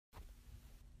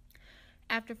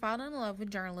After falling in love with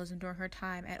journalism during her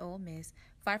time at Ole Miss,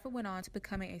 Phifer went on to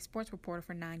becoming a sports reporter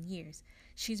for 9 years.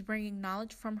 She's bringing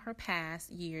knowledge from her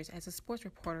past years as a sports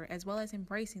reporter, as well as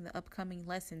embracing the upcoming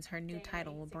lessons her new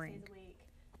title will bring. 6 days a week,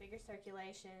 bigger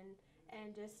circulation,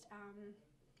 and just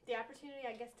the opportunity,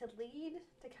 I guess, to lead,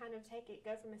 to kind of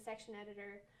go from a section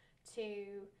editor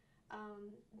to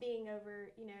being over,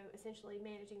 essentially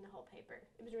managing the whole paper.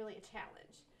 It was really a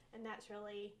challenge, and that's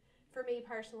really, for me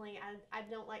personally, I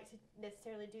don't like to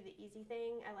necessarily do the easy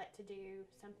thing. I like to do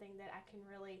something that I can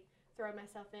really throw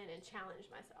myself in and challenge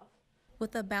myself.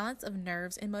 With a balance of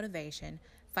nerves and motivation,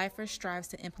 Phifer strives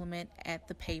to implement at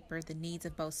the paper the needs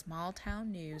of both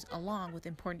small-town news along with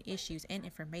important issues and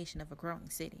information of a growing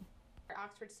city.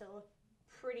 Oxford's still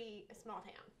a small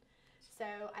town, so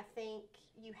I think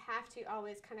you have to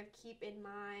always kind of keep in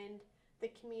mind the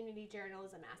community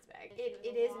journalism aspect. It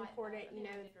is important,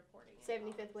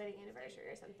 75th wedding anniversary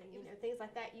or something, things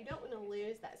like that. You don't want to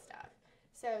lose that stuff.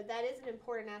 So that is an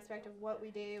important aspect of what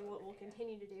we do, what we'll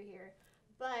continue to do here.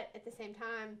 But at the same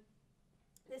time,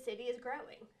 the city is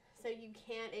growing. So you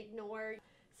can't ignore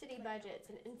city budgets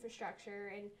and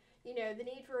infrastructure and, the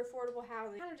need for affordable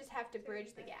housing. You kind of just have to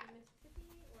bridge the gap.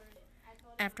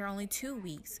 After only 2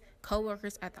 weeks,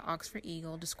 co-workers at the Oxford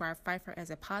Eagle described Phifer as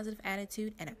a positive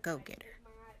attitude and a go-getter.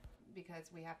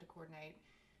 Because we have to coordinate,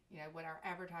 what our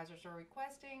advertisers are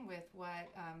requesting with what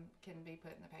can be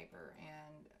put in the paper,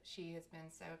 and she has been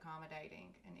so accommodating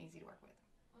and easy to work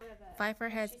with. Phifer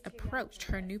has approached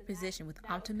her new position with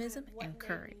optimism and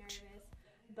courage.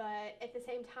 But at the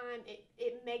same time,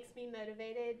 it makes me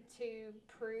motivated to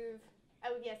prove,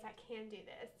 oh yes, I can do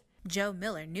this. Joe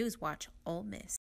Miller, NewsWatch, Ole Miss.